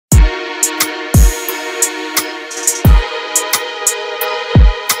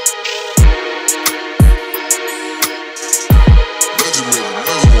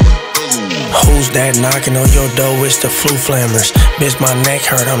that knocking on your door? It's the flu flammers. Bitch, my neck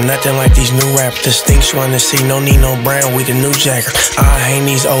hurt, I'm nothing like these new rappers. Distinction run to see, no need no brown, we the new jacker. I hang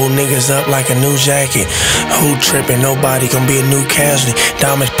these old niggas up like a new jacket. Who tripping? Nobody gon' be a new casualty.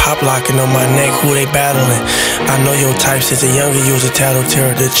 Diamonds pop locking on my neck, who they battling? I know your type since a younger, you was a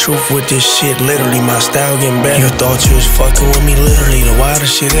tattletale. The truth with this shit, literally, my style getting better. You thought you was fucking with me, literally, the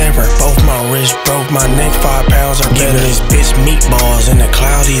wildest shit ever. Both my wrists broke, my neck 5 pounds are better. Giving this bitch meatballs in the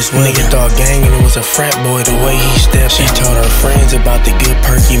cloudiest weather. Nigga thought GANGNM was a frat boy, the way he stepped. She told her friends about the good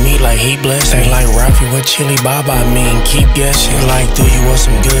perky meat like he blessed. Ain't like Ralfy, what chili baba mean? Keep guessing. Like, do you want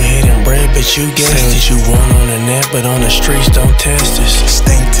some good head and bread? Bitch, you guess it. What you want on the net, but on the streets, don't test us.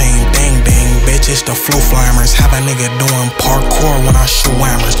 Stink team, ding ding, bitch, it's the flu flammers. Have a nigga doing parkour when I shoot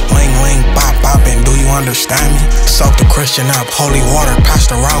hammers. Ling ling, bop boppin', do you understand me? Soak the Christian up, holy water,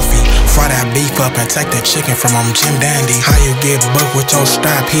 Pastor Ralfy. Fry that beef up and take the chicken from him, Jim Dandy. How you get booked with your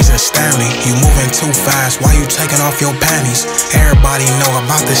strap? He's a Stanley. You moving too fast, why you taking off your panties? Everybody know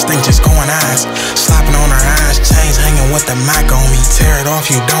about this thing just going ass. Slapping on her ass, chains hanging with the Mac on me. Tear it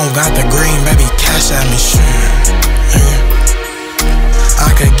off, you don't got the green, baby, cash at me. I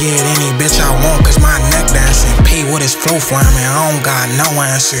could get any bitch I want cause my neck dancing. P with his flu flaming, I don't got no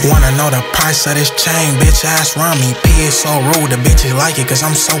answer. Wanna know the price of this chain, bitch ass run me. P is so rude, the bitches like it cause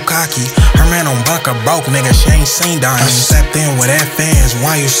I'm so cocky. Her man on buck a broke nigga, she ain't seen diamonds. I stepped in with that fans,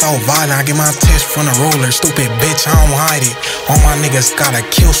 why you so violent? I get my test from the ruler, stupid bitch, I don't hide it. All my niggas got a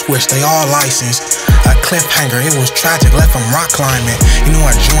kill switch, they all licensed. A cliffhanger, it was tragic, left him rock climbing. You know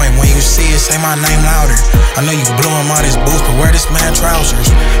I join, when you see it, say my name louder. I know you blew him out his boots, but wear this man trousers.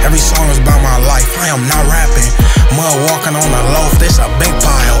 Every song is about my life, I am not rapping. Mud walking on the loaf, this a big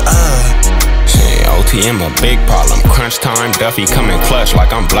pile, Shit, OTM a big problem. Crunch time, Duffy coming clutch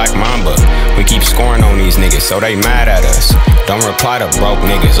like I'm Black Mamba. We keep scoring on these niggas, so they mad at us. Don't reply to broke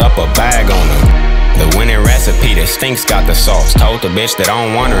niggas, up a bag on them. The winning recipe, the stinks got the sauce. Told the bitch that I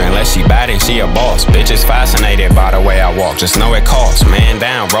don't want her unless she bad and she a boss. Bitch is fascinated by the way I walk, just know it costs. Man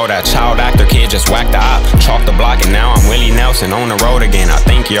down, bro, that child actor kid just whacked the op. Chalk the block and now I'm Willie Nelson on the road again. I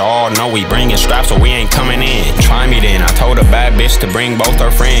think you all know we bringing straps, so we ain't coming in. Try me then, I told a bad bitch to bring both her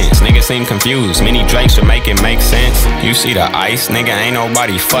friends. Niggas seem confused, many Drakes should make it make sense. You see the ice, nigga, ain't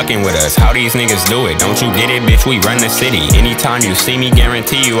nobody fucking with us. How these niggas do it, don't you get it, bitch, we run the city. Anytime you see me,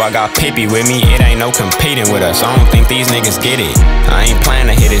 guarantee you I got Pippi with me. It ain't no competing with us, I don't think these niggas get it. I ain't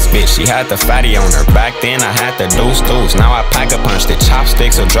planning to hit this bitch, she had the fatty on her. Back then I had the deuce, now I pack a punch. The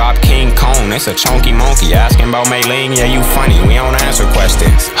chopsticks will drop King Kong, it's a chunky monkey. Asking about Maylene, yeah you funny, we don't answer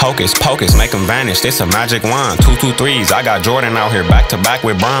questions. Hocus pocus, make them vanish, this a magic wand. 2 2 3s, I got Jordan out here back to back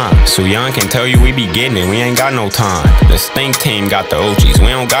with Bron. Soo Young can tell you we be getting it, we ain't got no time. The stink team got the Ochis, we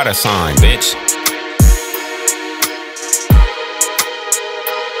don't got a sign, bitch.